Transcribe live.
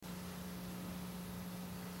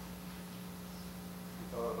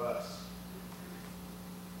thought of us.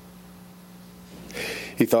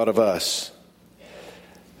 He thought of us.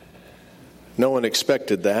 No one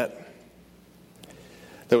expected that.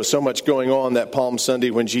 There was so much going on that Palm Sunday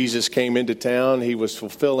when Jesus came into town. He was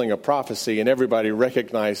fulfilling a prophecy, and everybody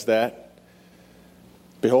recognized that.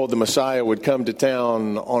 Behold, the Messiah would come to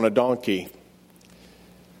town on a donkey.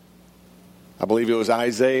 I believe it was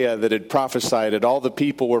Isaiah that had prophesied it. All the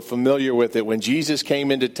people were familiar with it. When Jesus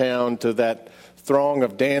came into town to that throng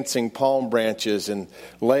of dancing palm branches and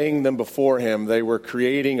laying them before him, they were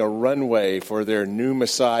creating a runway for their new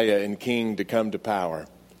Messiah and King to come to power.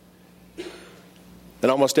 And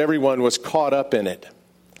almost everyone was caught up in it.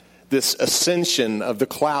 This ascension of the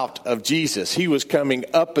clout of Jesus. He was coming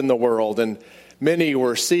up in the world, and many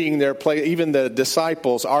were seeing their place. Even the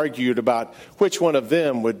disciples argued about which one of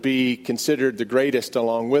them would be considered the greatest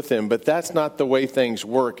along with him. But that's not the way things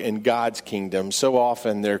work in God's kingdom. So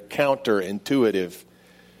often they're counterintuitive.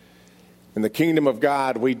 In the kingdom of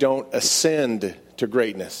God, we don't ascend to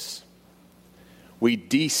greatness. We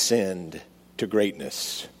descend to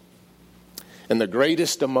greatness. And the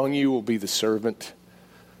greatest among you will be the servant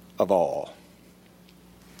of all.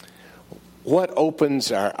 What opens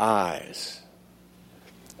our eyes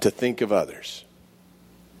to think of others?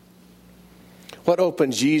 What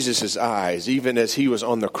opened Jesus' eyes, even as he was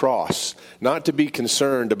on the cross, not to be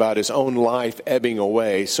concerned about his own life ebbing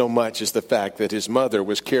away so much as the fact that his mother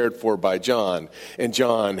was cared for by John, and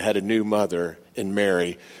John had a new mother in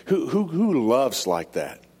Mary. Who loves like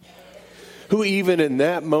that? Who even in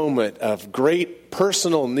that moment of great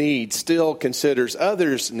personal need still considers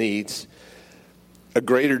others' needs a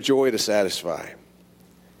greater joy to satisfy?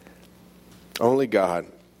 Only God.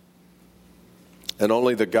 And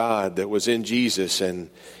only the God that was in Jesus and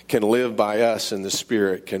can live by us in the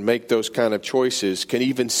Spirit can make those kind of choices, can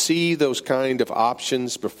even see those kind of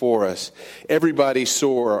options before us. Everybody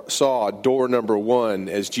saw door number one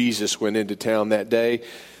as Jesus went into town that day.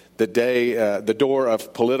 The door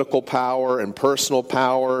of political power and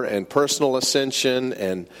personal ascension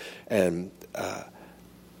and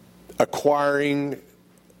acquiring.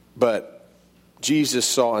 But Jesus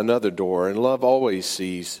saw another door, and love always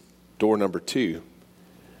sees door number two.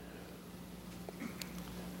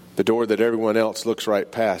 The door that everyone else looks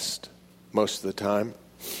right past most of the time.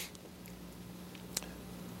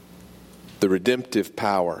 The redemptive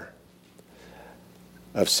power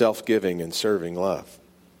of self-giving and serving love.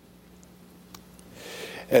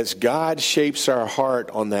 As God shapes our heart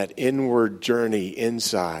on that inward journey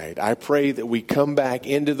inside, I pray that we come back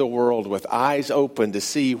into the world with eyes open to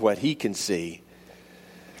see what He can see.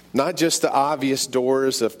 Not just the obvious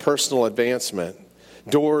doors of personal advancement,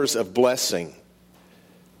 doors of blessing.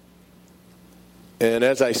 And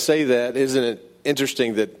as I say that, isn't it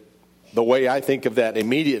interesting that the way I think of that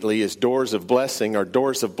immediately is doors of blessing are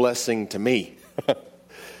doors of blessing to me.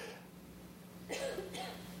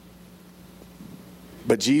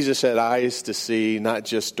 But Jesus had eyes to see not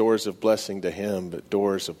just doors of blessing to Him, but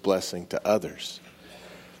doors of blessing to others.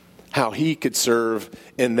 How He could serve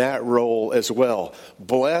in that role as well.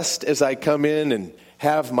 Blessed as I come in and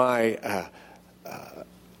have my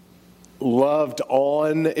loved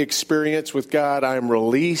on experience with God, I'm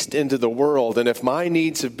released into the world. And if my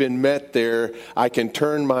needs have been met there, I can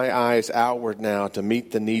turn my eyes outward now to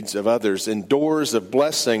meet the needs of others. And doors of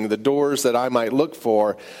blessing, the doors that I might look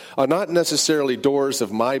for, are not necessarily doors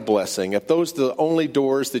of my blessing. If those are the only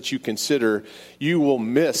doors that you consider, you will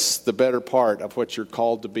miss the better part of what you're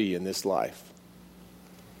called to be in this life.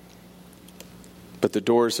 But the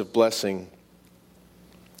doors of blessing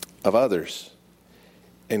of others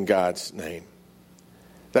in God's name.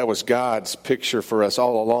 That was God's picture for us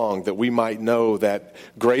all along, that we might know that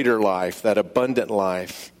greater life, that abundant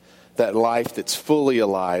life, that life that's fully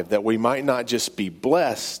alive, that we might not just be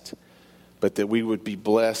blessed, but that we would be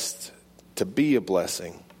blessed to be a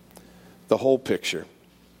blessing. The whole picture.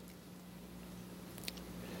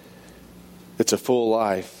 It's a full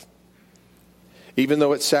life. Even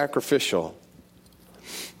though it's sacrificial,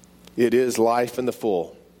 it is life in the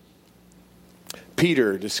full.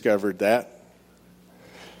 Peter discovered that.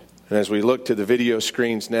 And as we look to the video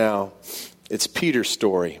screens now, it's Peter's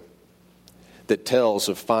story that tells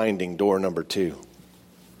of finding door number 2.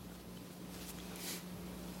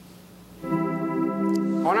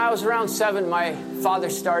 When I was around 7, my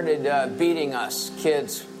father started beating us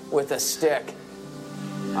kids with a stick.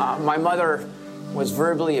 My mother was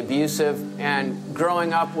verbally abusive, and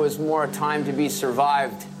growing up was more a time to be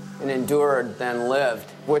survived and endured than lived,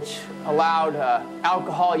 which allowed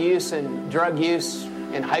alcohol use and drug use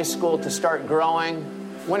in high school to start growing.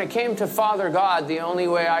 When it came to Father God, the only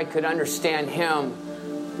way I could understand Him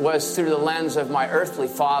was through the lens of my earthly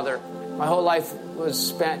father. My whole life was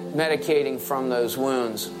spent medicating from those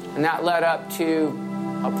wounds. And that led up to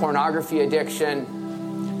a pornography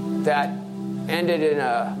addiction that ended in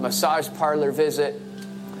a massage parlor visit.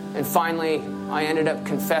 And finally, I ended up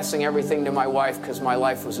confessing everything to my wife because my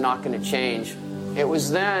life was not going to change. It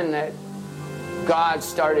was then that God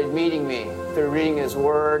started meeting me through reading His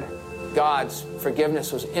Word. God's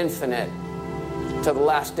forgiveness was infinite. To the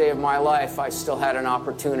last day of my life, I still had an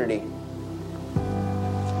opportunity.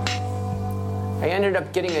 I ended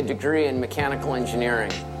up getting a degree in mechanical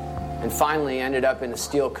engineering and finally ended up in the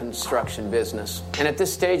steel construction business. And at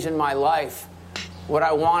this stage in my life, what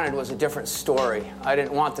I wanted was a different story. I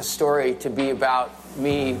didn't want the story to be about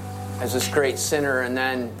me as this great sinner and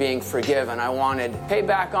then being forgiven. I wanted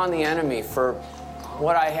payback on the enemy for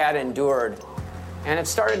what I had endured. And it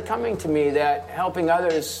started coming to me that helping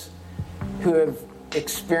others who have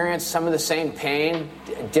experienced some of the same pain,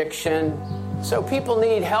 addiction. So people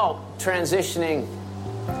need help transitioning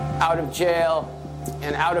out of jail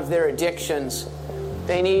and out of their addictions.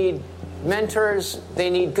 They need mentors, they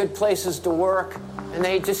need good places to work, and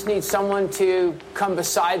they just need someone to come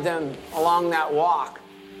beside them along that walk.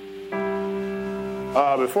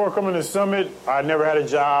 Before coming to Summit, I never had a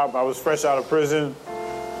job. I was fresh out of prison,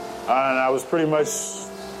 and I was pretty much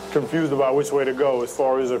confused about which way to go as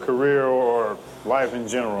far as a career or life in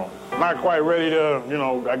general. Not quite ready to,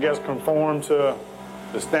 I guess, conform to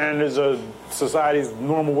the standards of society's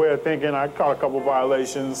normal way of thinking. I caught a couple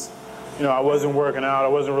violations. I wasn't working out, I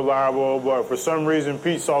wasn't reliable, but for some reason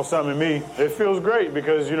Pete saw something in me. It feels great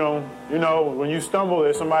because, when you stumble,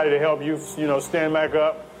 there's somebody to help you, stand back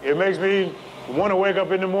up. It makes me want to wake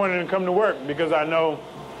up in the morning and come to work because I know,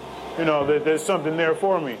 that there's something there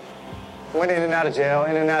for me. Went in and out of jail,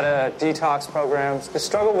 in and out of detox programs. I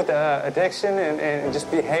struggled with addiction and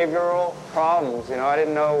just behavioral problems. I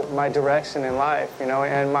didn't know my direction in life,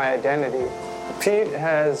 and my identity. Pete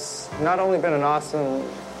has not only been an awesome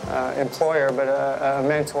employer, but a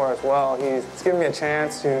mentor as well. He's given me a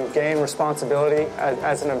chance to gain responsibility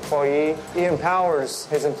as an employee. He empowers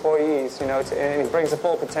his employees, and he brings the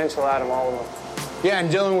full potential out of all of them. Yeah, and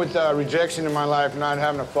dealing with rejection in my life, not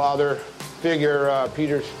having a father figure,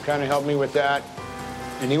 Peter kind of helped me with that.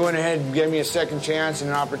 And he went ahead and gave me a second chance and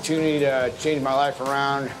an opportunity to change my life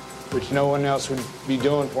around, which no one else would be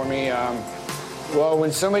doing for me. Well,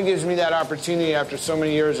 when somebody gives me that opportunity after so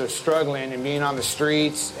many years of struggling and being on the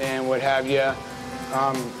streets and what have you,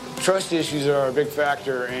 trust issues are a big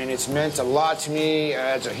factor, and it's meant a lot to me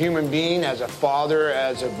as a human being, as a father,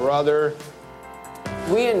 as a brother.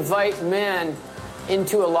 We invite men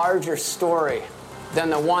into a larger story than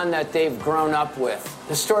the one that they've grown up with.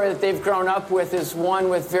 The story that they've grown up with is one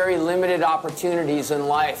with very limited opportunities in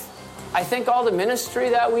life. I think all the ministry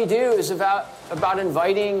that we do is about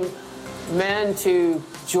inviting men to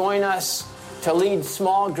join us, to lead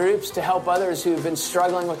small groups, to help others who've been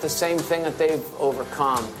struggling with the same thing that they've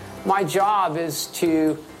overcome. My job is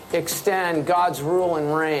to extend God's rule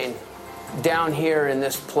and reign down here in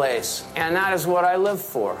this place. And that is what I live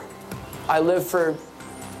for. I live for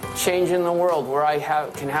changing the world where I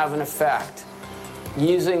can have an effect.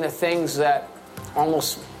 Using the things that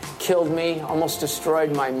almost killed me, almost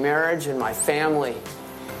destroyed my marriage and my family,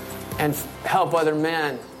 and help other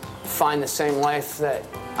men find the same life that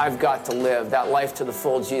I've got to live, that life to the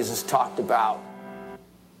full Jesus talked about.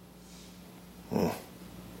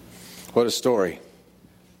 What a story.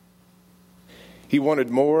 He wanted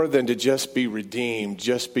more than to just be redeemed,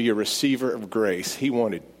 just be a receiver of grace. He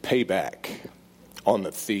wanted payback on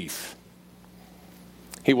the thief.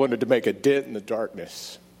 He wanted to make a dent in the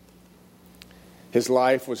darkness. His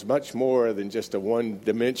life was much more than just a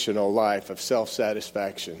one-dimensional life of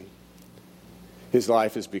self-satisfaction. His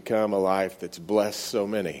life has become a life that's blessed so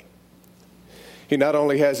many. He not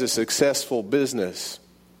only has a successful business,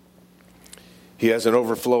 he has an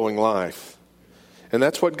overflowing life. And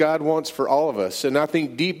that's what God wants for all of us. And I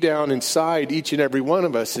think deep down inside each and every one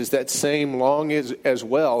of us is that same longing as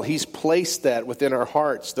well. He's placed that within our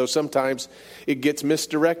hearts, though sometimes it gets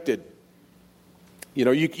misdirected.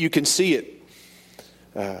 You can see it.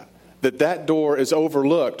 That door is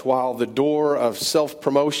overlooked, while the door of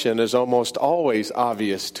self-promotion is almost always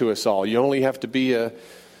obvious to us all. You only have to be a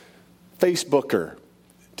Facebooker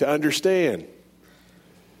to understand.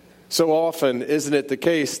 So often, isn't it the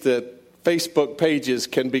case that Facebook pages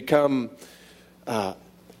can become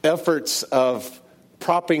efforts of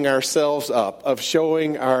propping ourselves up, of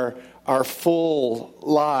showing our full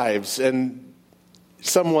lives? And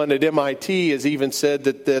someone at MIT has even said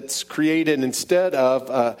that that's created, instead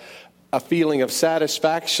of a feeling of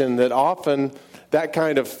satisfaction, that often that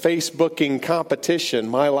kind of Facebooking competition,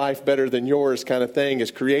 my life better than yours kind of thing,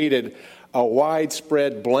 has created a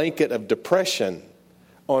widespread blanket of depression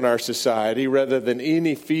on our society rather than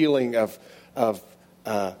any feeling of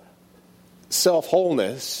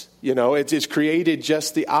self-wholeness. You know, it's created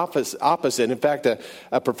just the opposite. In fact,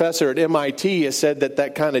 a professor at MIT has said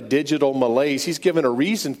that kind of digital malaise, he's given a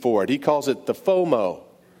reason for it. He calls it the FOMO,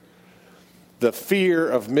 the fear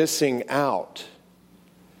of missing out.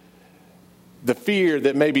 The fear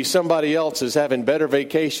that maybe somebody else is having better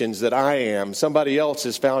vacations than I am. Somebody else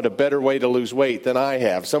has found a better way to lose weight than I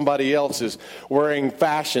have. Somebody else is wearing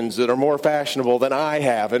fashions that are more fashionable than I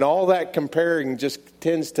have. And all that comparing just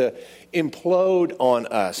tends to implode on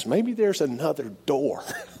us. Maybe there's another door.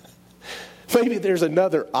 Maybe there's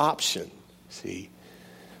another option. See?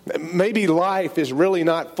 Maybe life is really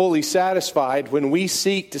not fully satisfied when we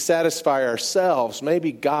seek to satisfy ourselves.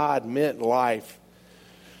 Maybe God meant life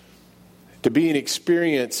to be an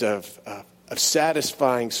experience of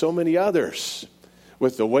satisfying so many others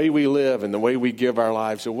with the way we live and the way we give our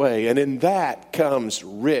lives away. And in that comes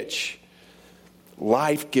rich,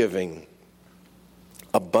 life-giving,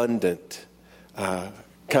 abundant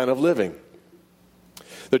kind of living.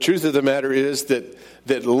 The truth of the matter is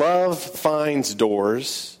that love finds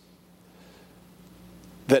doors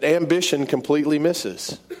that ambition completely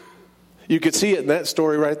misses. You could see it in that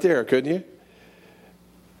story right there, couldn't you?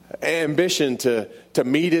 Ambition to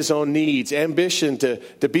meet his own needs, ambition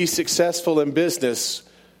to be successful in business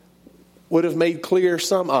would have made clear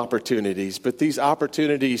some opportunities, but these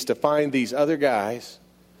opportunities to find these other guys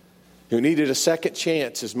who needed a second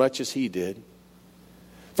chance as much as he did,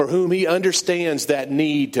 for whom he understands that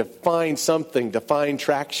need to find something, to find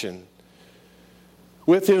traction,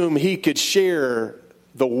 with whom he could share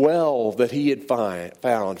the well that he had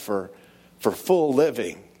found for full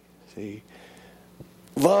living. See?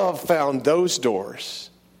 Love found those doors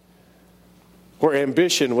where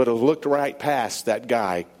ambition would have looked right past that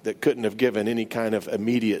guy that couldn't have given any kind of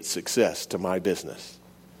immediate success to my business.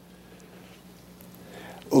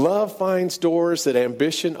 Love finds doors that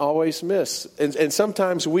ambition always misses. And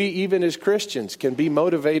sometimes we, even as Christians, can be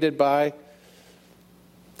motivated by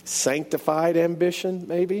sanctified ambition,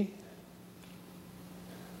 maybe,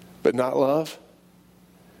 but not love.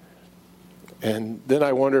 And then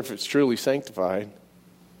I wonder if it's truly sanctified.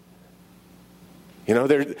 You know,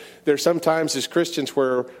 there's sometimes as Christians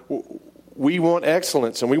where we want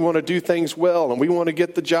excellence and we want to do things well and we want to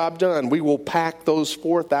get the job done. We will pack those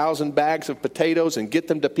 4,000 bags of potatoes and get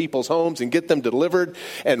them to people's homes and get them delivered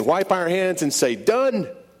and wipe our hands and say, done.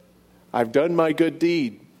 I've done my good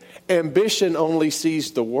deed. Ambition only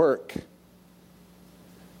sees the work.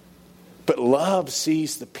 But love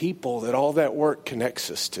sees the people that all that work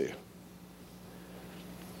connects us to.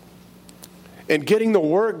 And getting the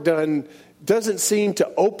work done doesn't seem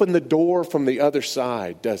to open the door from the other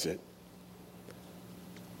side, does it?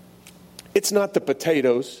 It's not the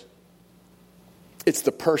potatoes. It's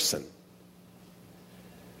the person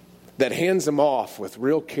that hands them off with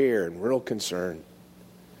real care and real concern.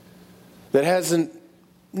 That hasn't,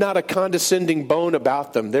 not a condescending bone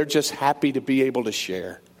about them. They're just happy to be able to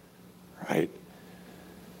share, right?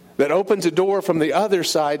 That opens a door from the other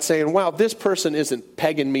side saying, wow, this person isn't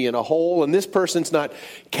pegging me in a hole and this person's not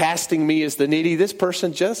casting me as the needy. This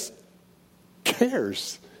person just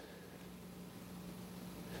cares.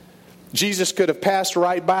 Jesus could have passed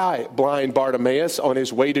right by blind Bartimaeus on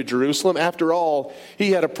his way to Jerusalem. After all,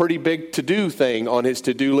 he had a pretty big to-do thing on his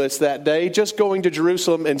to-do list that day, just going to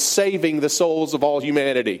Jerusalem and saving the souls of all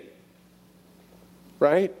humanity.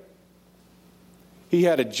 Right? He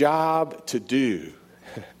had a job to do.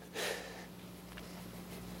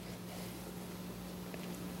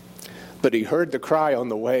 But he heard the cry on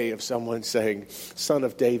the way of someone saying, Son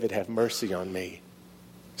of David, have mercy on me.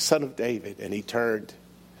 Son of David. And he turned.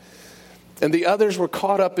 And the others were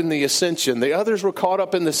caught up in the ascension. The others were caught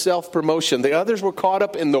up in the self-promotion. The others were caught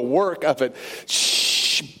up in the work of it.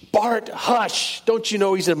 Shh, Bart, hush. Don't you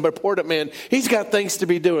know he's an important man? He's got things to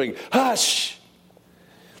be doing. Hush.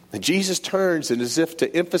 And Jesus turns, and as if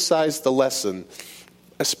to emphasize the lesson,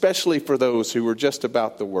 especially for those who were just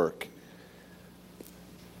about the work,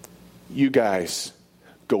 you guys,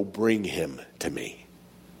 go bring him to me.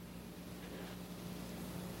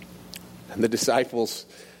 And the disciples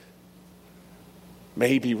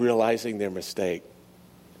may be realizing their mistake.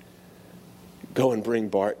 Go and bring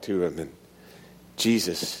Bart to him. And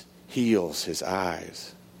Jesus heals his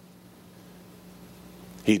eyes.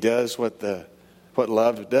 He does what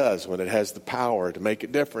love does when it has the power to make a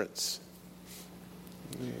difference.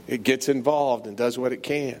 It gets involved and does what it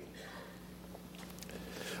can.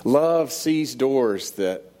 Love sees doors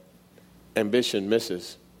that ambition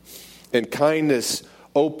misses. And kindness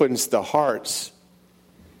opens the hearts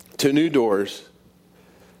to new doors.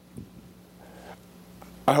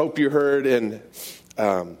 I hope you heard in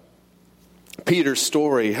Peter's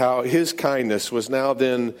story how his kindness was now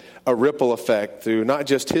then a ripple effect through not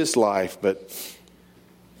just his life, but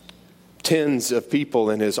tens of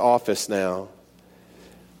people in his office now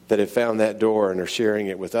that have found that door and are sharing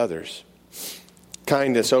it with others.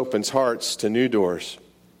 Kindness opens hearts to new doors.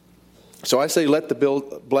 So I say let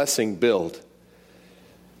the blessing build.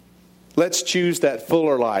 Let's choose that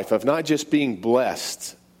fuller life of not just being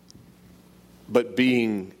blessed, but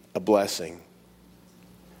being a blessing.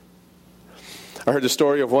 I heard the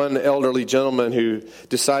story of one elderly gentleman who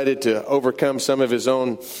decided to overcome some of his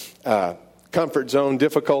own comfort zone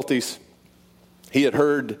difficulties. He had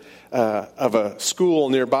heard of a school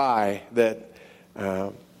nearby that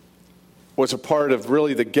was a part of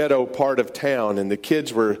really the ghetto part of town, and the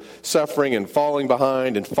kids were suffering and falling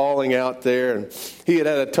behind and falling out there. And he had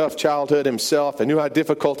a tough childhood himself and knew how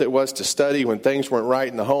difficult it was to study when things weren't right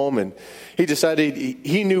in the home. And he decided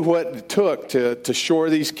he knew what it took to shore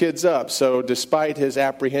these kids up. So despite his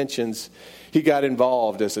apprehensions, he got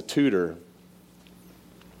involved as a tutor.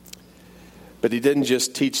 But he didn't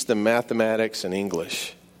just teach them mathematics and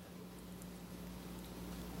English.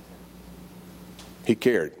 He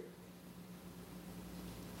cared.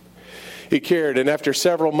 He cared, and after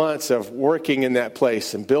several months of working in that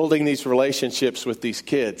place and building these relationships with these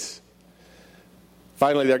kids,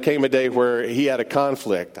 finally there came a day where he had a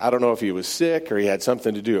conflict. I don't know if he was sick or he had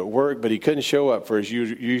something to do at work, but he couldn't show up for his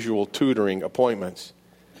usual tutoring appointments.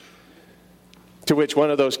 To which one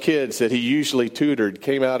of those kids that he usually tutored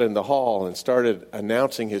came out in the hall and started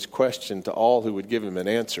announcing his question to all who would give him an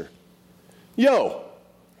answer. "Yo,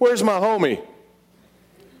 where's my homie?"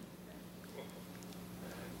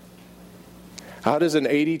 How does an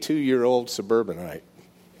 82-year-old suburbanite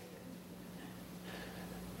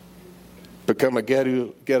become a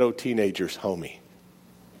ghetto teenager's homie?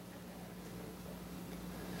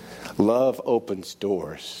 Love opens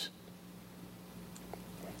doors.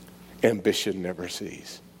 Ambition never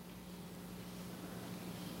sees.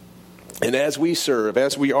 And as we serve,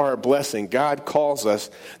 as we are a blessing, God calls us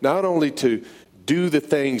not only to do the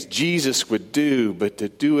things Jesus would do, but to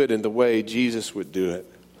do it in the way Jesus would do it.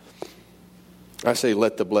 I say,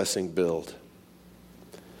 let the blessing build.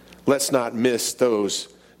 Let's not miss those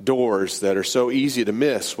doors that are so easy to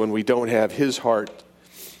miss when we don't have His heart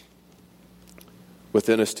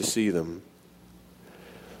within us to see them.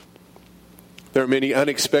 There are many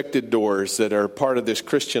unexpected doors that are part of this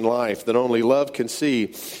Christian life that only love can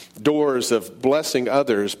see. Doors of blessing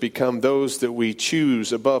others become those that we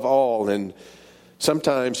choose above all, and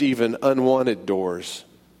sometimes even unwanted doors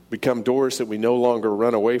become doors that we no longer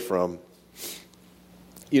run away from.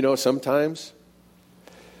 You know, sometimes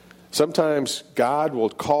God will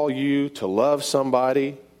call you to love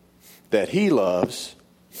somebody that He loves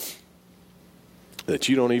that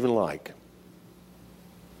you don't even like.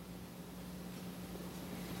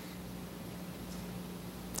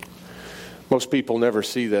 Most people never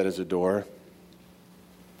see that as a door.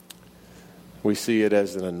 We see it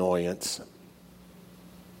as an annoyance.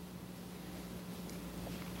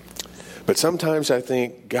 But sometimes I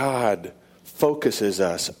think God focuses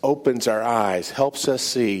us, opens our eyes, helps us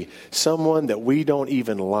see someone that we don't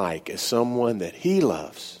even like as someone that He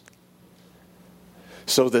loves.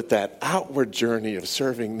 So that outward journey of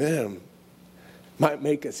serving them might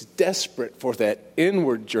make us desperate for that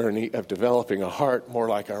inward journey of developing a heart more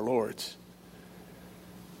like our Lord's.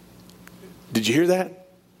 Did you hear that?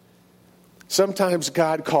 Sometimes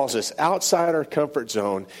God calls us outside our comfort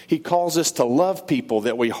zone. He calls us to love people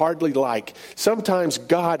that we hardly like. Sometimes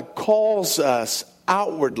God calls us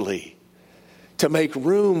outwardly to make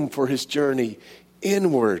room for His journey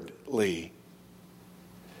inwardly.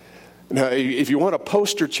 Now, if you want a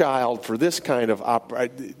poster child for this kind of opera,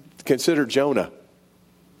 consider Jonah.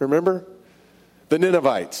 Remember? The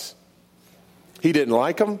Ninevites. He didn't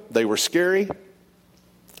like them. They were scary.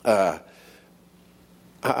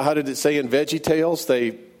 How did it say in VeggieTales?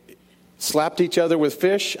 They slapped each other with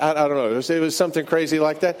fish? I don't know. It was something crazy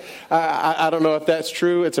like that. I don't know if that's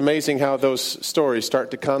true. It's amazing how those stories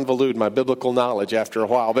start to convolute my biblical knowledge after a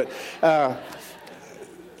while. But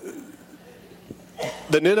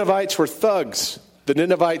the Ninevites were thugs. The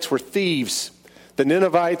Ninevites were thieves. The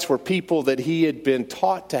Ninevites were people that he had been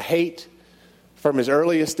taught to hate from his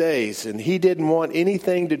earliest days. And he didn't want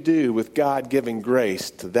anything to do with God giving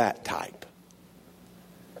grace to that type.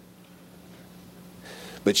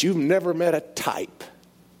 But you've never met a type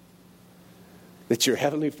that your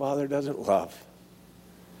Heavenly Father doesn't love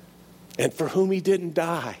and for whom He didn't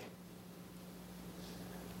die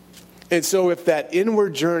And so if that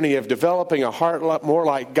inward journey of developing a heart more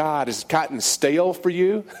like God has gotten stale for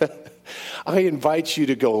you, I invite you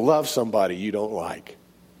to go love somebody you don't like.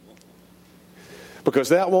 Because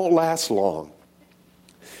that won't last long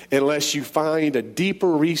unless you find a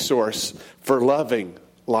deeper resource for loving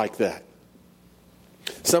like that.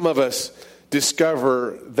 Some of us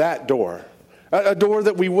discover that door. A door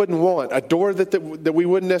that we wouldn't want. A door that we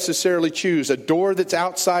wouldn't necessarily choose. A door that's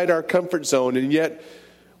outside our comfort zone. And yet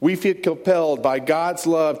we feel compelled by God's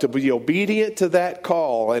love to be obedient to that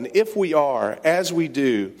call. And if we are, as we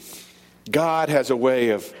do, God has a way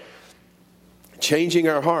of changing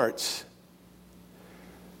our hearts.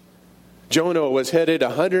 Jonah was headed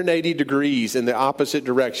 180 degrees in the opposite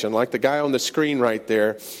direction. Like the guy on the screen right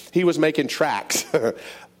there, he was making tracks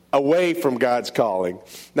away from God's calling,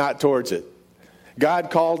 not towards it.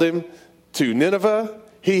 God called him to Nineveh.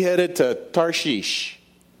 He headed to Tarshish.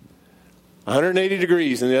 180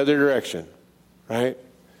 degrees in the other direction, right?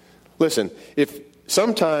 Listen, if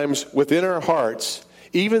sometimes within our hearts,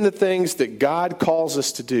 even the things that God calls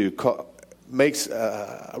us to do makes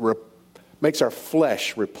our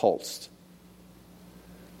flesh repulsed.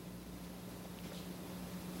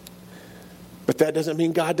 But that doesn't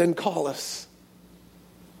mean God doesn't call us,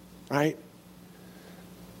 right?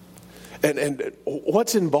 And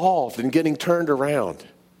what's involved in getting turned around?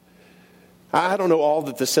 I don't know all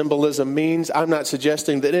that the symbolism means. I'm not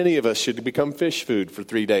suggesting that any of us should become fish food for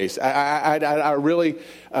 3 days. I really,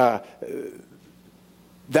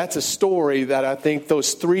 that's a story that I think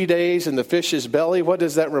those 3 days in the fish's belly, what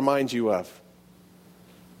does that remind you of?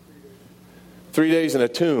 3 days in a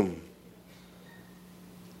tomb.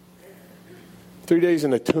 3 days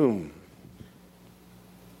in a tomb.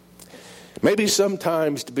 Maybe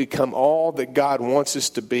sometimes to become all that God wants us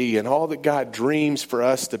to be and all that God dreams for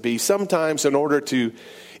us to be, sometimes in order to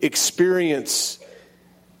experience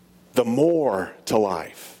the more to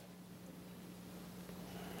life,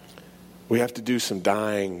 we have to do some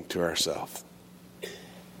dying to ourselves.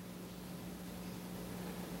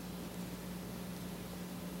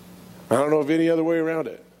 I don't know of any other way around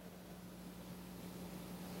it.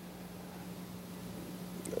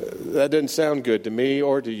 That doesn't sound good to me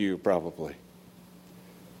or to you, probably.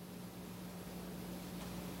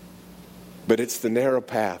 But it's the narrow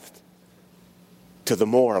path to the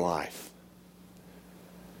more life.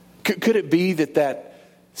 Could it be that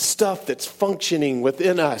stuff that's functioning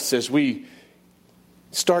within us as we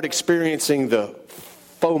start experiencing the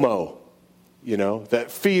FOMO,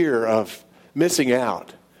 that fear of missing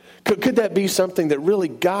out? Could that be something that really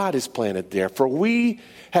God has planted there? For we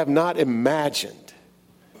have not imagined.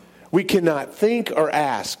 We cannot think or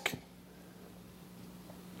ask.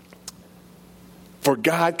 For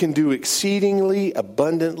God can do exceedingly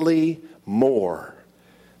abundantly more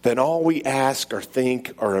than all we ask or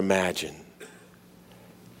think or imagine.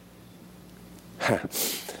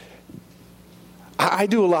 I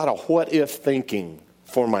do a lot of what if thinking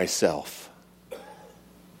for myself.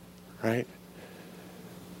 Right?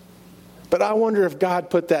 But I wonder if God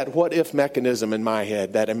put that what if mechanism in my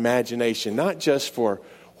head, that imagination, not just for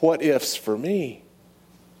what ifs for me,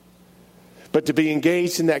 but to be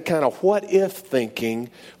engaged in that kind of what if thinking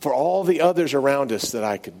for all the others around us that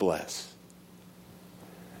I could bless.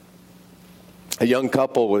 A young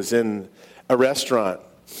couple was in a restaurant,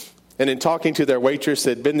 and in talking to their waitress,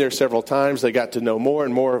 they'd been there several times. They got to know more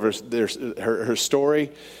and more of her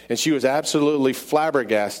story, and she was absolutely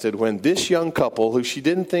flabbergasted when this young couple, who she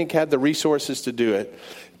didn't think had the resources to do it,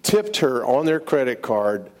 tipped her on their credit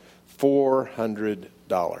card $400.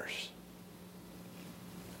 I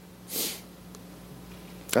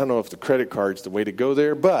don't know if the credit card's the way to go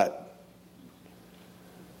there, but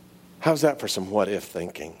how's that for some what if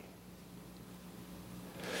thinking?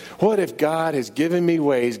 What if God has given me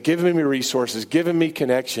ways, given me resources, given me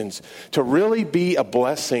connections to really be a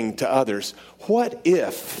blessing to others? What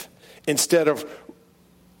if, instead of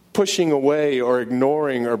pushing away or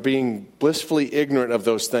ignoring or being blissfully ignorant of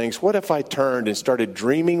those things, what if I turned and started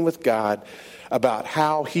dreaming with God about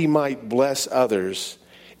how He might bless others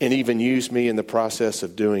and even use me in the process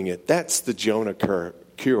of doing it? That's the Jonah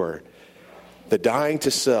cure. The dying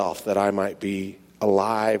to self that I might be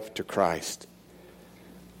alive to Christ.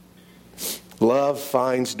 Love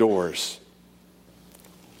finds doors.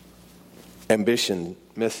 Ambition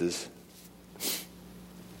misses.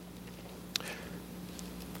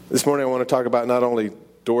 This morning I want to talk about not only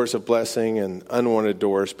doors of blessing and unwanted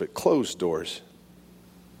doors, but closed doors.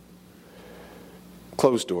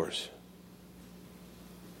 Closed doors.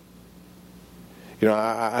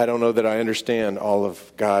 I don't know that I understand all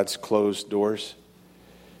of God's closed doors.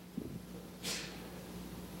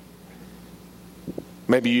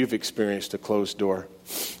 Maybe you've experienced a closed door.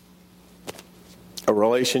 A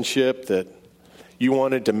relationship that you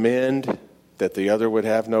wanted to mend, that the other would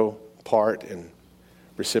have no part in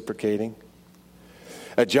reciprocating.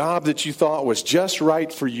 A job that you thought was just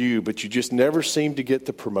right for you, but you just never seemed to get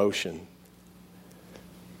the promotion.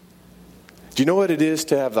 Do you know what it is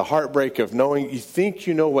to have the heartbreak of knowing you think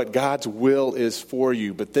you know what God's will is for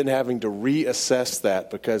you, but then having to reassess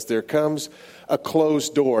that because there comes a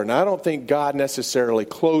closed door? And I don't think God necessarily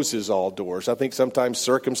closes all doors. I think sometimes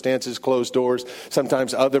circumstances close doors.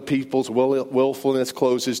 Sometimes other people's willfulness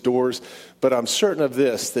closes doors. But I'm certain of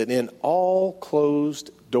this, that in all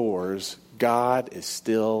closed doors, God is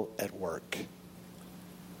still at work.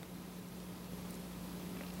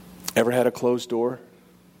 Ever had a closed door?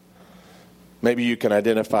 Maybe you can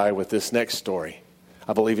identify with this next story.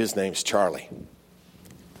 I believe his name's Charlie.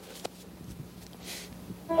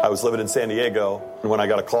 I was living in San Diego when I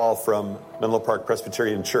got a call from Menlo Park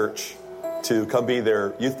Presbyterian Church to come be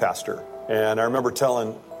their youth pastor. And I remember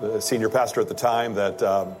telling the senior pastor at the time that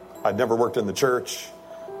I'd never worked in the church.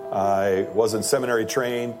 I wasn't seminary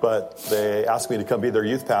trained, but they asked me to come be their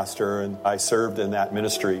youth pastor, and I served in that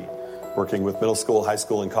ministry, working with middle school, high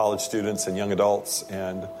school, and college students and young adults,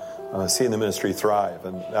 and seeing the ministry thrive.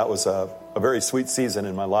 And that was a very sweet season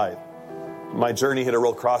in my life. My journey hit a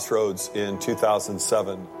real crossroads in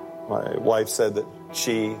 2007. My wife said that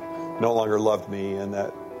she no longer loved me and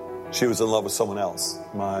that she was in love with someone else.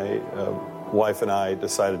 My wife and I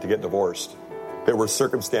decided to get divorced. There were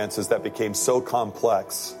circumstances that became so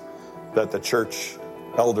complex that the church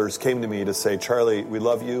elders came to me to say, Charlie, we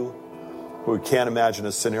love you, but we can't imagine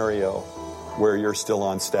a scenario where you're still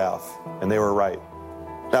on staff. And they were right.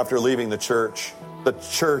 After leaving the church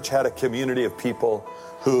had a community of people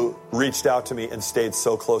who reached out to me and stayed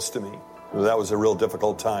so close to me. That was a real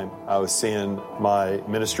difficult time. I was seeing my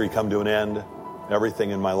ministry come to an end.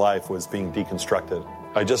 Everything in my life was being deconstructed.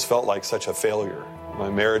 I just felt like such a failure. My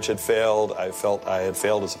marriage had failed. I felt I had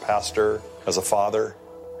failed as a pastor, as a father.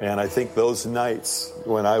 And I think those nights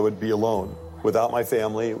when I would be alone without my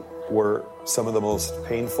family were some of the most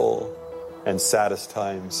painful and saddest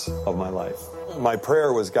times of my life. My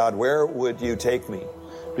prayer was, God, where would you take me?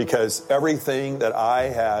 Because everything that I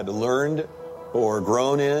had learned or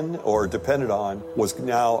grown in or depended on was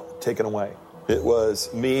now taken away. It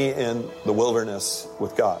was me in the wilderness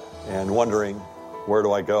with God and wondering, where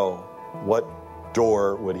do I go? What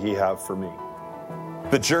door would he have for me?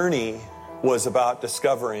 The journey was about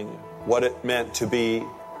discovering what it meant to be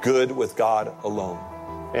good with God alone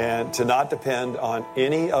and to not depend on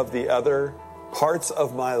any of the other parts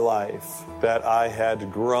of my life that I had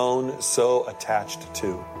grown so attached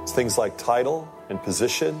to. Things like title and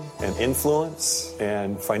position and influence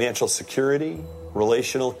and financial security,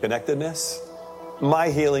 relational connectedness.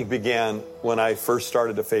 My healing began when I first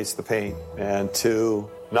started to face the pain and to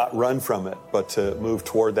not run from it, but to move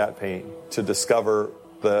toward that pain, to discover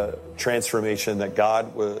the transformation that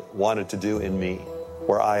God wanted to do in me,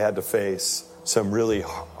 where I had to face some really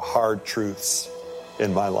hard truths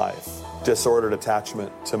in my life. Disordered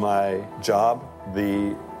attachment to my job,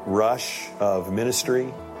 the rush of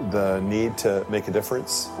ministry, the need to make a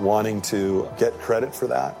difference, wanting to get credit for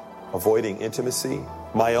that, avoiding intimacy,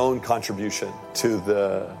 my own contribution to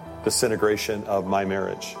the disintegration of my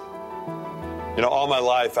marriage. You know, all my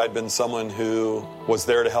life I'd been someone who was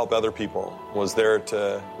there to help other people, was there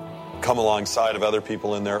to come alongside of other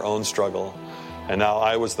people in their own struggle, and now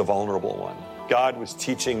I was the vulnerable one. God was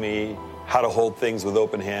teaching me how to hold things with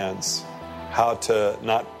open hands, how to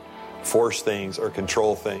not force things or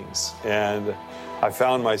control things. And I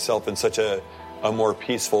found myself in such a more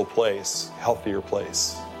peaceful place, healthier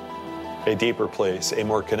place, a deeper place, a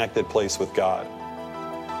more connected place with God.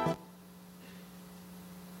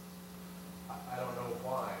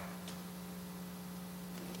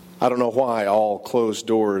 I don't know why all closed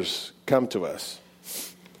doors come to us.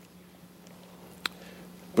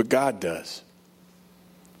 But God does.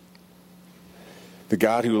 The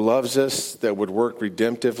God who loves us, that would work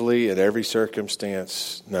redemptively in every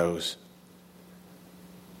circumstance, knows.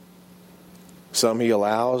 Some he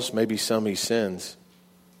allows, maybe some he sends.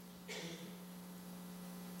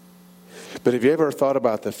 But have you ever thought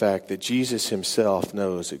about the fact that Jesus himself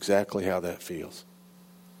knows exactly how that feels?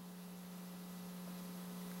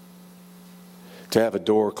 To have a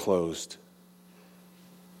door closed.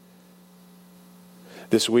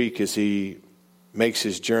 This week, as he makes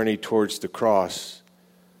his journey towards the cross,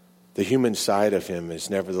 the human side of him is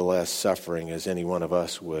nevertheless suffering as any one of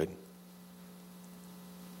us would.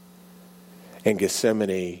 In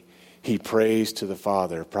Gethsemane, he prays to the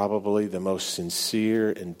Father, probably the most sincere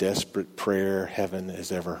and desperate prayer heaven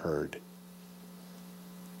has ever heard.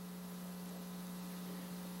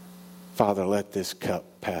 Father, let this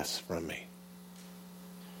cup pass from me.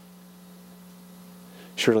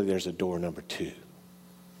 Surely there's a door number 2.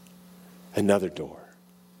 Another door.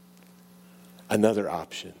 Another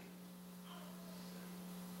option.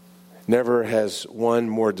 Never has one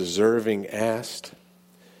more deserving asked.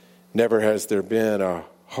 Never has there been a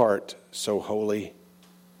heart so holy.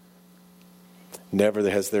 Never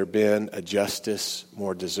has there been a justice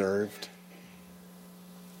more deserved.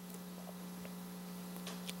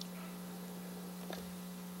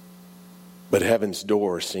 But heaven's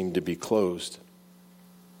door seemed to be closed.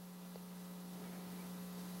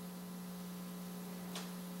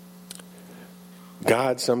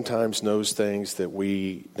 God sometimes knows things that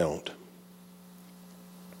we don't.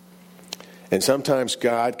 And sometimes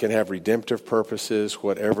God can have redemptive purposes,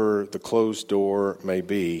 whatever the closed door may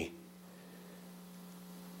be.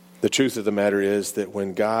 The truth of the matter is that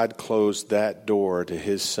when God closed that door to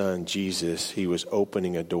his son, Jesus, he was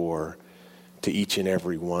opening a door to each and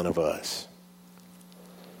every one of us.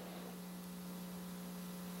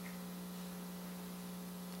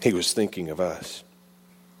 He was thinking of us.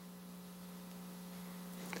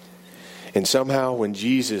 And somehow when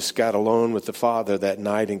Jesus got alone with the Father that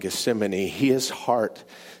night in Gethsemane, his heart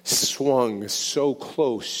swung so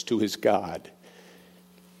close to his God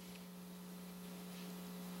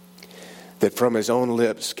that from his own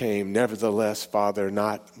lips came, "Nevertheless, Father,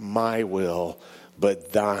 not my will,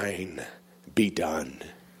 but thine be done."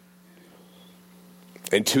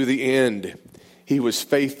 And to the end, he was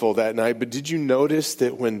faithful that night. But did you notice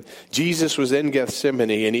that when Jesus was in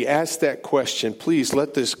Gethsemane and he asked that question, "Please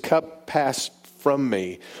let this cup pass from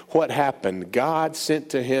me," what happened? God sent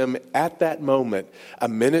to him at that moment a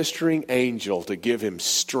ministering angel to give him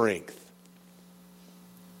strength.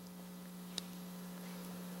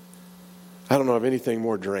 I don't know of anything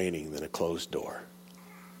more draining than a closed door.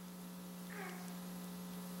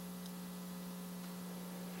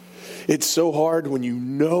 It's so hard when you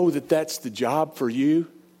know that that's the job for you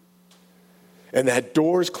and that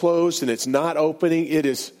door's closed and it's not opening. It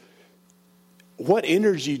is, what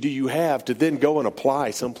energy do you have to then go and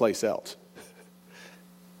apply someplace else?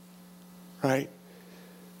 Right?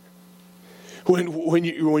 When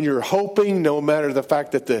you're hoping, no matter the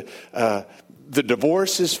fact that the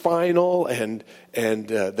divorce is final and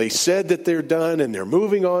they said that they're done and they're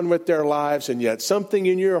moving on with their lives, and yet something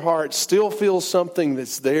in your heart still feels something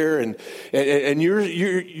that's there, and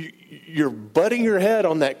you're butting your head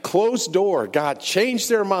on that closed door. God, change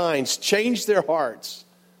their minds, change their hearts.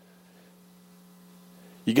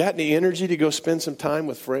 You got any energy to go spend some time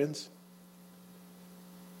with friends?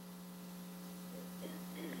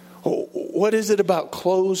 What is it about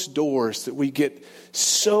closed doors that we get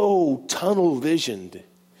so tunnel visioned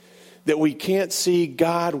that we can't see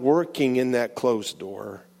God working in that closed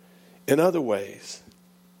door in other ways?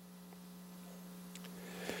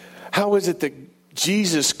 How is it that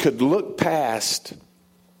Jesus could look past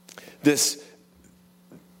this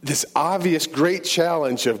obvious great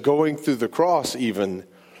challenge of going through the cross even,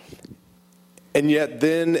 and yet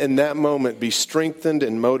then in that moment be strengthened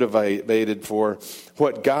and motivated for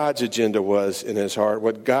what God's agenda was in his heart,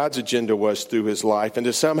 what God's agenda was through his life, and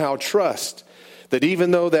to somehow trust that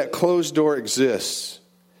even though that closed door exists,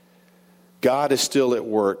 God is still at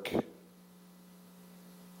work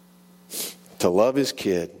to love his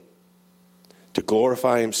kid, to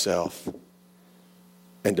glorify himself,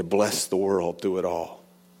 and to bless the world through it all.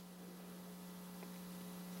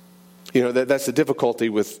 You know, that's the difficulty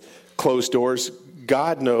with closed doors.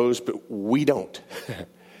 God knows, but we don't.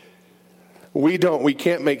 We don't. We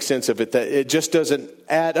can't make sense of it. That it just doesn't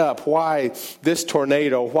add up. Why this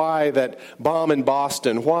tornado? Why that bomb in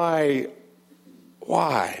Boston? Why?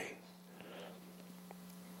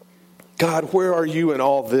 God, where are you in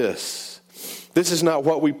all this? This is not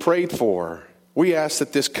what we prayed for. We asked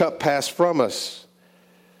that this cup pass from us.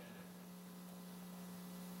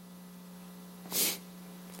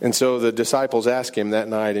 And so the disciples asked him that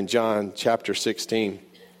night in John chapter 16.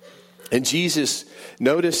 And Jesus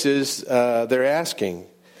notices they're asking.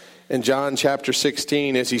 In John chapter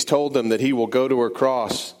 16, as he's told them that he will go to a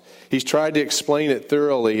cross, he's tried to explain it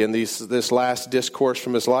thoroughly in this last discourse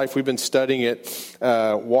from his life. We've been studying it,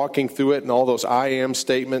 walking through it, and all those I am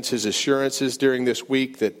statements, his assurances during this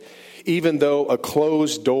week that even though a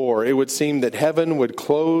closed door, it would seem that heaven would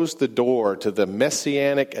close the door to the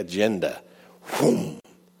messianic agenda. Whoom.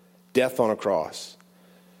 Death on a cross.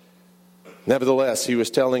 Nevertheless, he was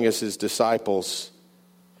telling his disciples,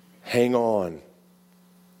 hang on.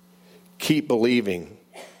 Keep believing.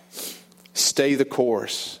 Stay the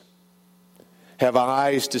course. Have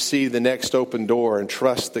eyes to see the next open door and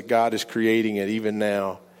trust that God is creating it even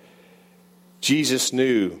now. Jesus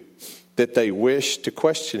knew that they wished to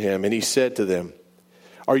question him. And he said to them,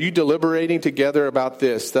 "Are you deliberating together about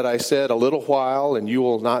this, that I said, a little while and you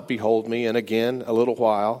will not behold me, and again a little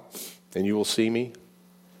while and you will see me?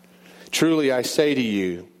 Truly I say to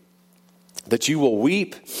you that you will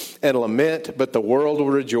weep and lament, but the world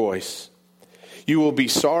will rejoice. You will be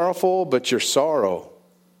sorrowful, but your sorrow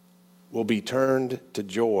will be turned to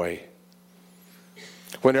joy.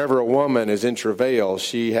 Whenever a woman is in travail,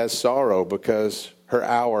 she has sorrow because her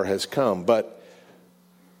hour has come. But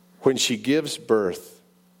when she gives birth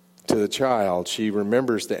to the child, she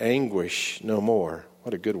remembers the anguish no more."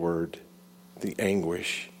 What a good word. The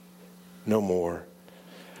anguish no more.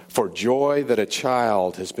 "For joy that a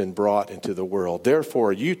child has been brought into the world.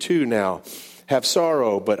 Therefore, you too now have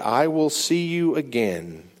sorrow, but I will see you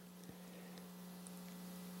again.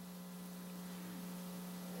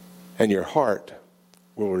 And your heart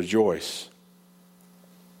will rejoice.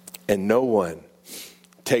 And no one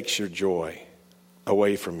takes your joy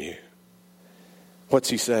away from you." What's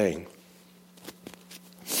he saying?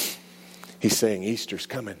 He's saying Easter's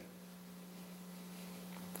coming.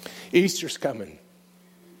 Easter's coming.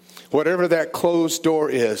 Whatever that closed door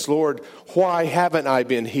is, Lord, why haven't I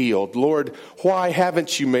been healed? Lord, why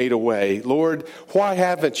haven't you made a way? Lord, why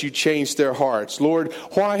haven't you changed their hearts? Lord,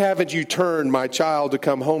 why haven't you turned my child to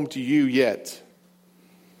come home to you yet?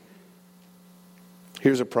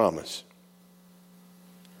 Here's a promise.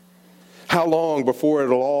 How long before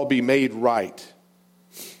it'll all be made right?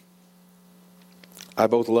 I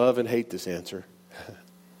both love and hate this answer.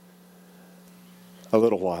 A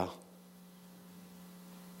little while.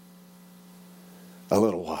 A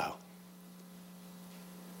little while.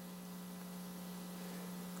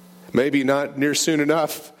 Maybe not near soon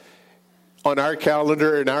enough on our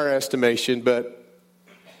calendar, in our estimation, but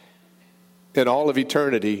in all of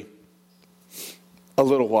eternity, a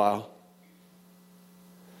little while.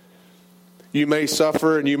 You may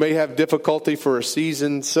suffer and you may have difficulty for a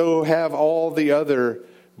season, so have all the other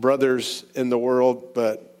brothers in the world,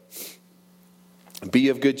 but be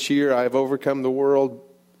of good cheer. I have overcome the world.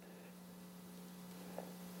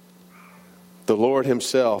 The Lord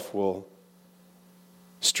himself will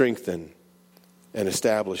strengthen and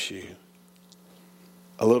establish you.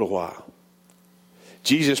 A little while.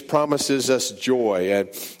 Jesus promises us joy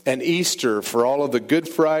and Easter for all of the Good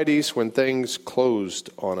Fridays when things closed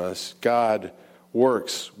on us. God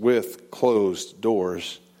works with closed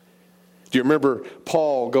doors. Do you remember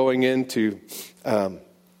Paul going into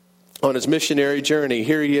on his missionary journey?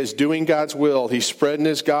 Here he is doing God's will. He's spreading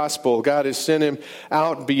his gospel. God has sent him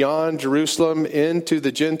out beyond Jerusalem into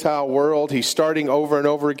the Gentile world. He's starting over and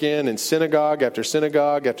over again in synagogue after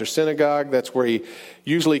synagogue after synagogue. That's where he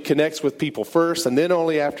usually connects with people first. And then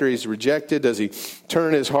only after he's rejected does he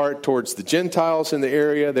turn his heart towards the Gentiles in the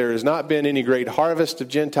area. There has not been any great harvest of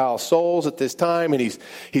Gentile souls at this time. And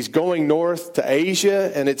he's going north to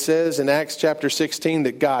Asia. And it says in Acts chapter 16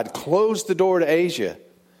 that God closed the door to Asia.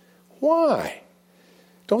 Why?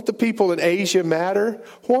 Don't the people in Asia matter?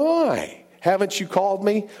 Why? Haven't you called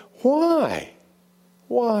me? Why?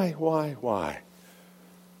 Why?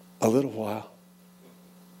 A little while.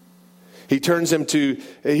 He turns to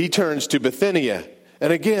Bithynia.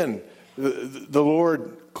 And again, the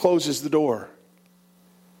Lord closes the door.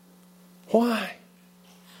 Why?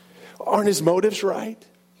 Aren't his motives right?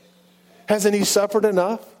 Hasn't he suffered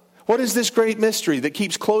enough? What is this great mystery that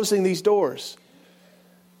keeps closing these doors?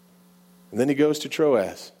 And then he goes to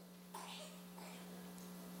Troas.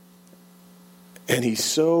 And he's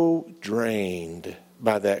so drained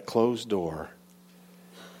by that closed door.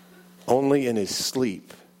 Only in his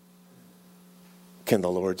sleep can the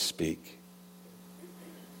Lord speak.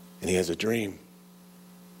 And he has a dream.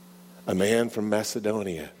 A man from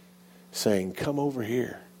Macedonia saying, "Come over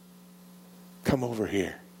here. Come over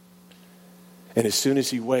here." And as soon as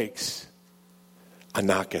he wakes, a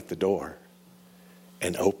knock at the door.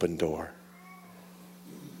 An open door.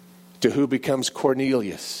 To who becomes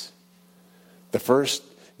Cornelius, the first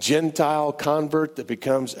Gentile convert that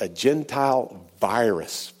becomes a Gentile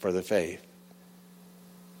virus for the faith.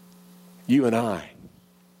 You and I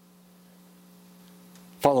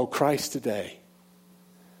follow Christ today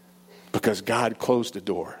because God closed the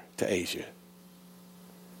door to Asia.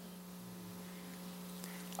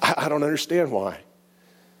 I don't understand why.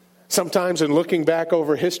 Sometimes in looking back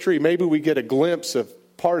over history, maybe we get a glimpse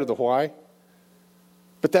of part of the why.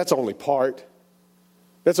 But that's only part.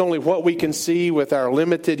 That's only what we can see with our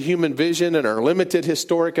limited human vision and our limited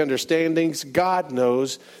historic understandings. God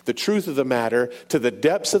knows the truth of the matter to the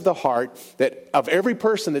depths of the heart that of every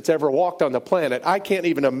person that's ever walked on the planet. I can't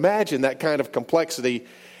even imagine that kind of complexity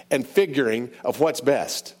and figuring of what's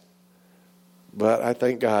best. But I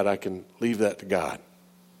thank God I can leave that to God.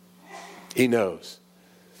 He knows.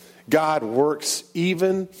 God works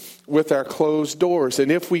even with our closed doors.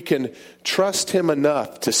 And if we can trust Him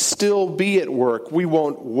enough to still be at work, we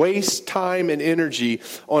won't waste time and energy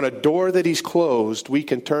on a door that He's closed. We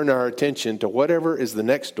can turn our attention to whatever is the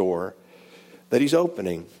next door that He's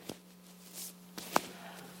opening.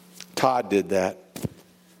 Todd did that.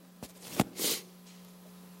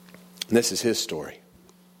 And this is his story.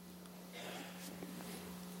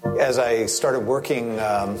 As I started working,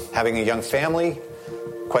 having a young family,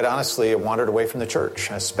 quite honestly, I wandered away from the church.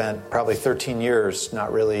 I spent probably 13 years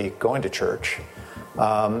not really going to church.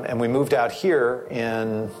 And we moved out here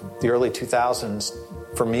in the early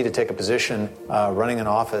 2000s for me to take a position running an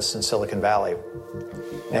office in Silicon Valley.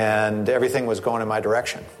 And everything was going in my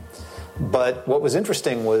direction. But what was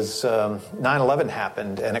interesting was 9/11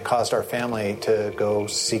 happened, and it caused our family to go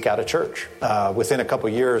seek out a church. Within a couple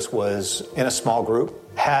years, was in a small group,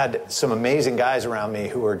 had some amazing guys around me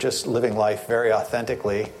who were just living life very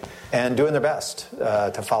authentically and doing their best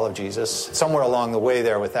to follow Jesus. Somewhere along the way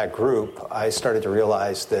there with that group, I started to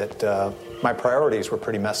realize that my priorities were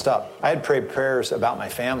pretty messed up. I had prayed prayers about my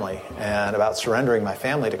family and about surrendering my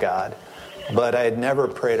family to God, but I had never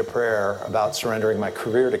prayed a prayer about surrendering my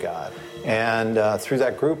career to God. And through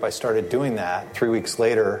that group, I started doing that. 3 weeks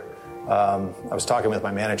later, I was talking with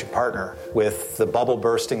my managing partner. With the bubble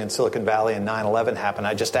bursting in Silicon Valley and 9/11 happened,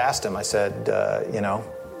 I just asked him, I said,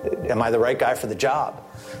 am I the right guy for the job?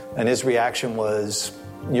 And his reaction was,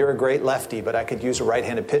 you're a great lefty, but I could use a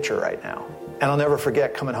right-handed pitcher right now. And I'll never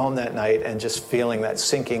forget coming home that night and just feeling that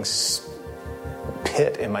sinking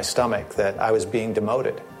pit in my stomach that I was being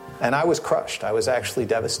demoted. And I was crushed. I was actually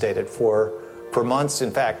devastated for months,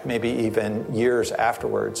 in fact, maybe even years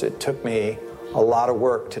afterwards. It took me a lot of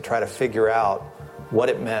work to try to figure out what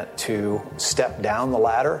it meant to step down the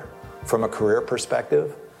ladder from a career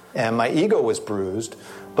perspective. And my ego was bruised,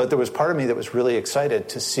 but there was part of me that was really excited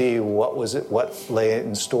to see what lay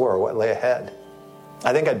in store, what lay ahead.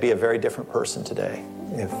 I think I'd be a very different person today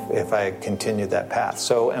if I continued that path.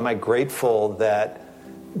 So am I grateful that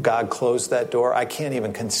God closed that door? I can't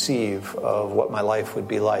even conceive of what my life would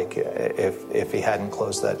be like if He hadn't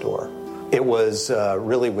closed that door. It was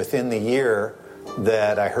really within the year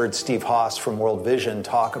that I heard Steve Haas from World Vision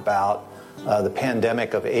talk about the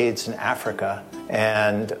pandemic of AIDS in Africa,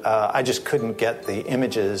 and I just couldn't get the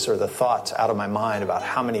images or the thoughts out of my mind about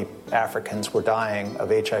how many Africans were dying of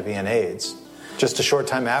HIV and AIDS. Just a short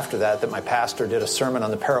time after that my pastor did a sermon on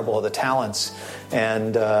the parable of the talents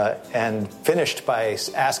and finished by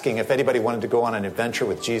asking if anybody wanted to go on an adventure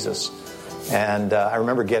with Jesus. And I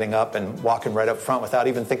remember getting up and walking right up front without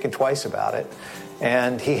even thinking twice about it.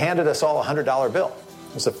 And he handed us all a $100 bill.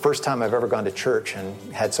 It was the first time I've ever gone to church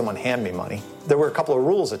and had someone hand me money. There were a couple of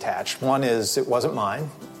rules attached. One is it wasn't mine.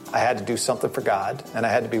 I had to do something for God, and I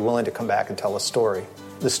had to be willing to come back and tell a story.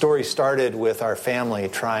 The story started with our family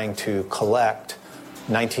trying to collect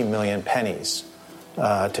 19 million pennies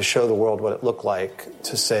to show the world what it looked like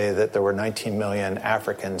to say that there were 19 million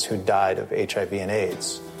Africans who died of HIV and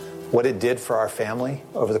AIDS. What it did for our family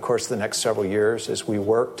over the course of the next several years is we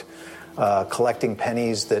worked collecting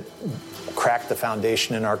pennies that cracked the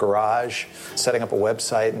foundation in our garage, setting up a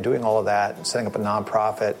website and doing all of that, setting up a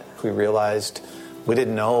nonprofit. We realized we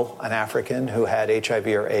didn't know an African who had HIV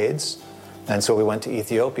or AIDS, and so we went to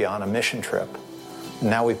Ethiopia on a mission trip.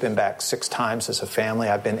 Now we've been back 6 times as a family.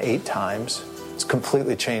 I've been 8 times. It's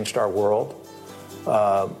completely changed our world.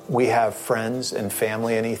 We have friends and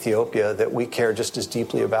family in Ethiopia that we care just as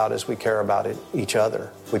deeply about as we care about each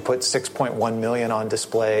other. We put 6.1 million on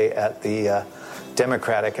display at the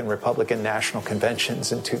Democratic and Republican national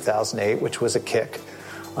conventions in 2008, which was a kick.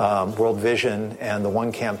 World Vision and the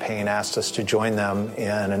One Campaign asked us to join them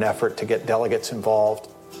in an effort to get delegates involved.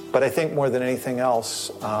 But I think more than anything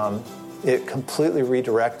else, it completely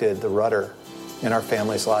redirected the rudder in our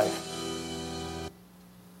family's life.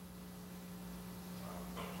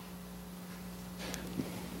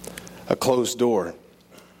 A closed door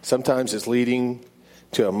sometimes is leading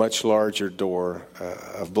to a much larger door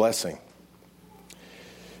of blessing.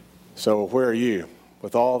 So where are you?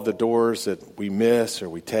 With all the doors that we miss or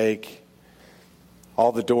we take,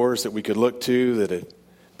 all the doors that we could look to that had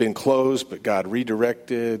been closed but God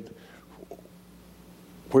redirected,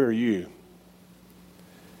 where are you?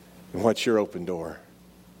 And what's your open door?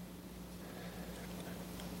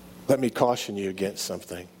 Let me caution you against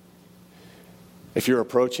something. If you're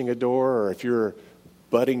approaching a door or if you're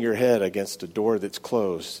butting your head against a door that's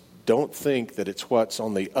closed, don't think that it's what's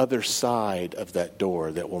on the other side of that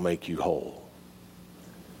door that will make you whole.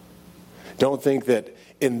 Don't think that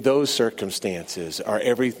in those circumstances are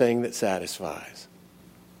everything that satisfies.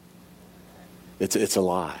 It's a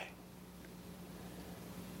lie.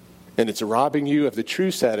 And it's robbing you of the true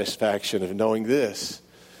satisfaction of knowing this,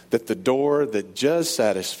 that the door that does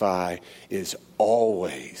satisfy is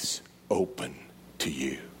always open to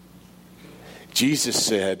you. Jesus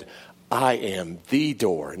said, I am the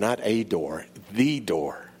door, not a door, the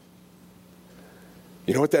door.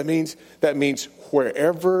 You know what that means? That means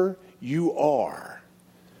wherever you are,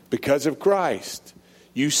 because of Christ,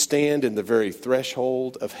 you stand in the very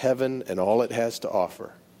threshold of heaven and all it has to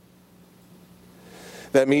offer.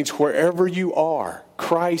 That means wherever you are,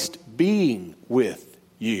 Christ being with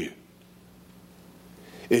you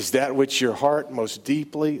is that which your heart most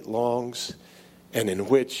deeply longs and in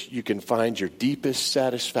which you can find your deepest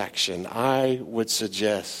satisfaction. I would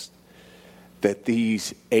suggest that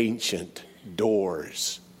these ancient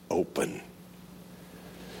doors open.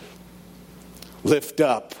 Lift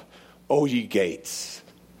up, O ye gates.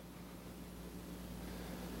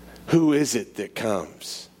 Who is it that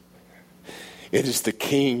comes? It is the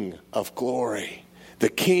King of glory, the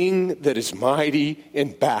King that is mighty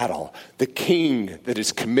in battle, the King that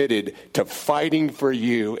is committed to fighting for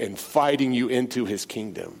you and fighting you into his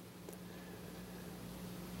kingdom.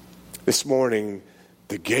 This morning,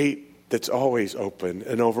 the gate that's always open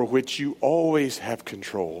and over which you always have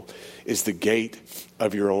control is the gate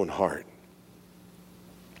of your own heart.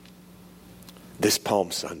 This Palm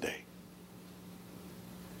Sunday,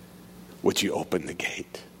 would you open the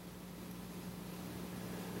gate?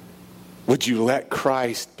 Would you let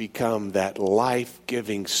Christ become that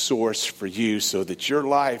life-giving source for you so that your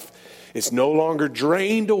life is no longer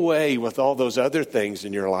drained away with all those other things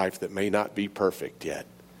in your life that may not be perfect yet?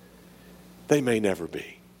 They may never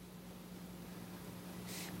be.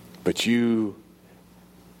 But you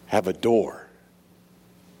have a door.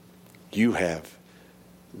 You have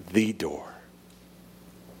the door.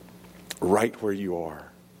 Right where you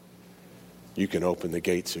are, you can open the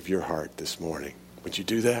gates of your heart this morning. Would you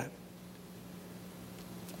do that?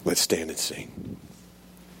 Let's stand and sing.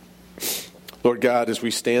 Lord God, as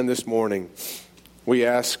we stand this morning, we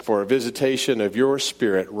ask for a visitation of your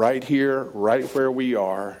Spirit right here, right where we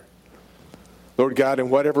are. Lord God,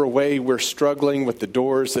 in whatever way we're struggling with the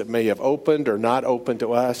doors that may have opened or not opened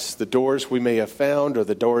to us, the doors we may have found or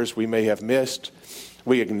the doors we may have missed,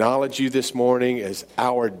 we acknowledge you this morning as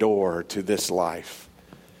our door to this life.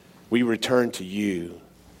 We return to you.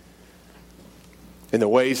 In the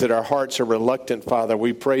ways that our hearts are reluctant, Father,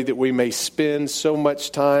 we pray that we may spend so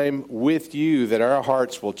much time with you that our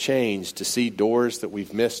hearts will change to see doors that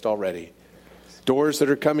we've missed already. Doors that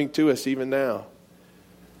are coming to us even now.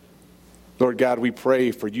 Lord God, we pray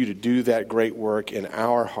for you to do that great work in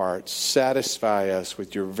our hearts. Satisfy us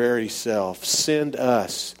with your very self. Send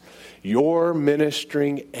us your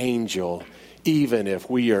ministering angel, even if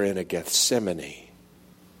we are in a Gethsemane.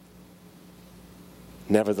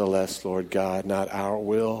 Nevertheless, Lord God, not our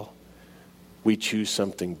will. We choose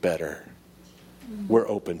something better. We're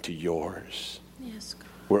open to yours. Yes, God.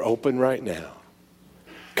 We're open right now.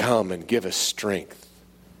 Come and give us strength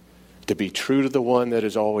to be true to the one that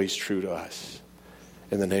is always true to us.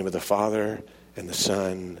 In the name of the Father, and the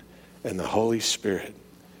Son, and the Holy Spirit,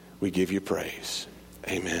 we give you praise.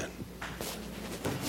 Amen.